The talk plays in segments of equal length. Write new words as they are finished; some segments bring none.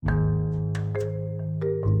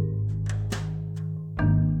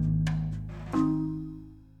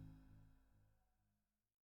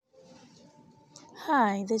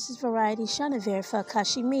Hi, this is Variety Chenevert for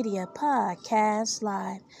Akashi Media Podcast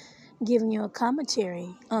Live, giving you a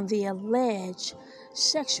commentary on the alleged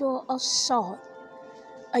sexual assault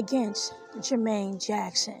against Jermaine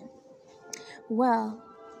Jackson. Well,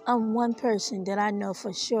 I'm one person that I know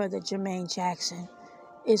for sure that Jermaine Jackson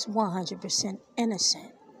is 100%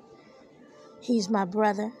 innocent. He's my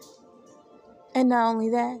brother, and not only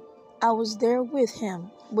that, I was there with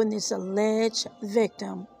him when this alleged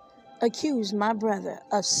victim accused my brother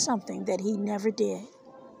of something that he never did.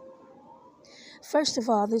 First of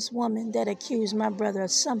all, this woman that accused my brother of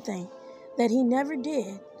something that he never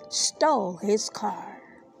did stole his car.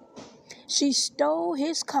 She stole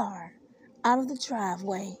his car out of the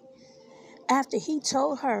driveway after he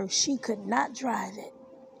told her she could not drive it.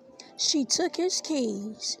 She took his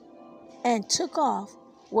keys and took off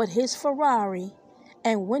with his Ferrari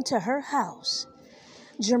and went to her house.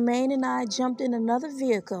 Jermaine and I jumped in another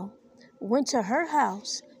vehicle, went to her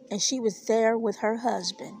house, and she was there with her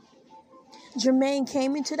husband. Jermaine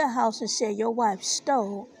came into the house and said, "Your wife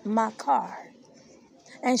stole my car."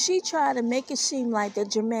 And she tried to make it seem like that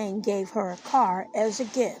Jermaine gave her a car as a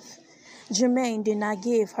gift. Jermaine did not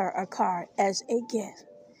give her a car as a gift.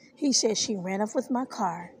 He said she ran off with my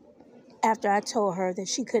car after I told her that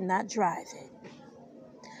she could not drive it.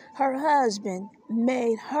 Her husband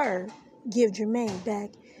made her give Jermaine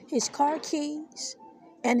back his car keys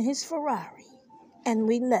and his Ferrari, and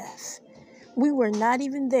we left. We were not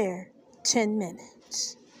even there 10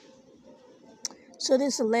 minutes. So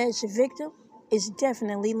this alleged victim is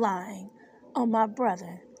definitely lying on my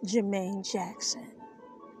brother, Jermaine Jackson.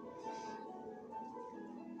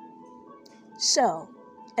 So,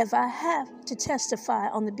 if I have to testify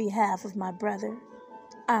on the behalf of my brother,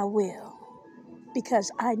 I will,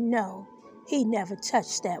 because I know he never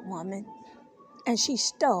touched that woman, and she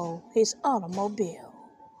stole his automobile.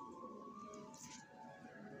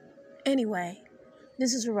 Anyway,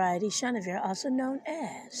 this is Variety Chenevert, also known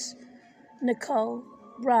as Nicole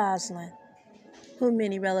Roslyn, who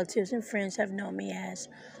many relatives and friends have known me as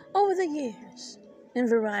over the years. And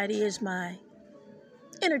Variety is my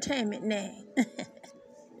entertainment name.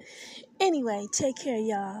 Anyway, take care,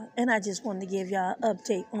 y'all. And I just wanted to give y'all an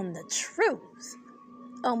update on the truth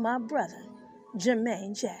on my brother,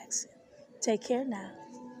 Jermaine Jackson. Take care now.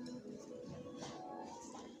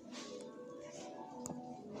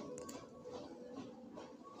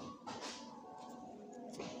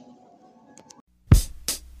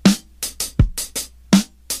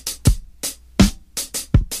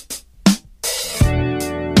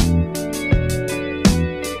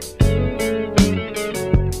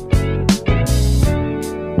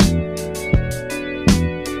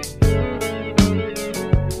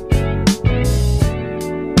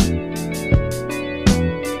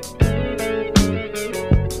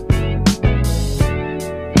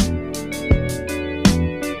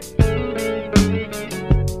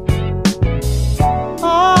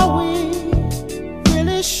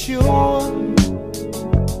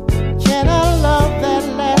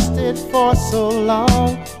 For so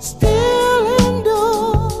long, still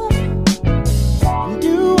endure.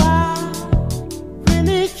 Do I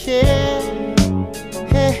really care?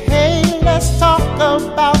 Hey, let's talk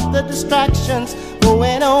about the distractions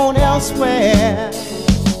going on elsewhere.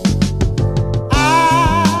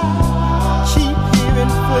 I keep hearing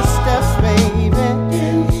footsteps, baby,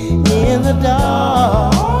 in the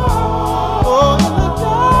dark. Oh, in the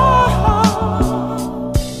dark.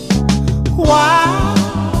 Why?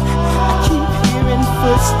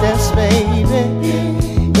 Footsteps, baby,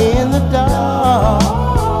 in the dark.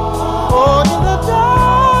 Oh, in the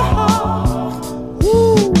dark.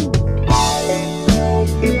 Ooh.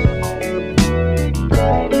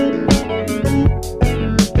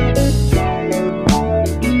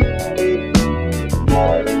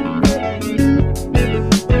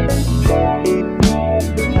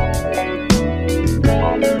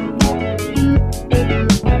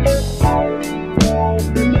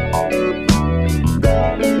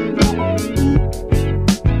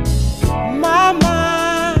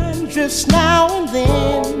 Now and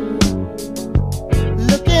then,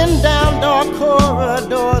 looking down dark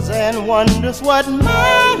corridors and wonders what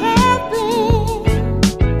might have been.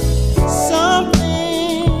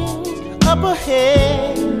 Something up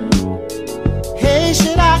ahead. Hey,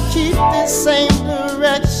 should I keep this same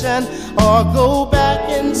direction or go back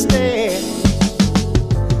instead?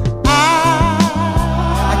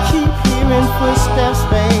 I keep hearing footsteps,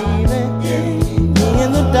 baby,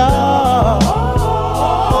 in the dark.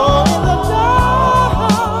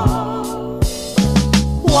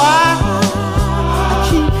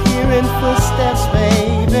 Footsteps,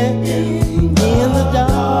 baby, in the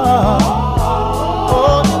dark.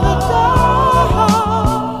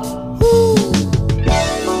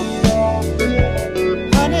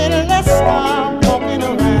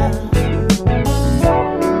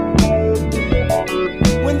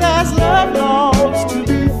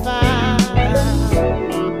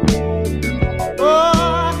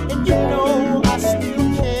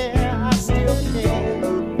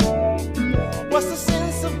 just the same.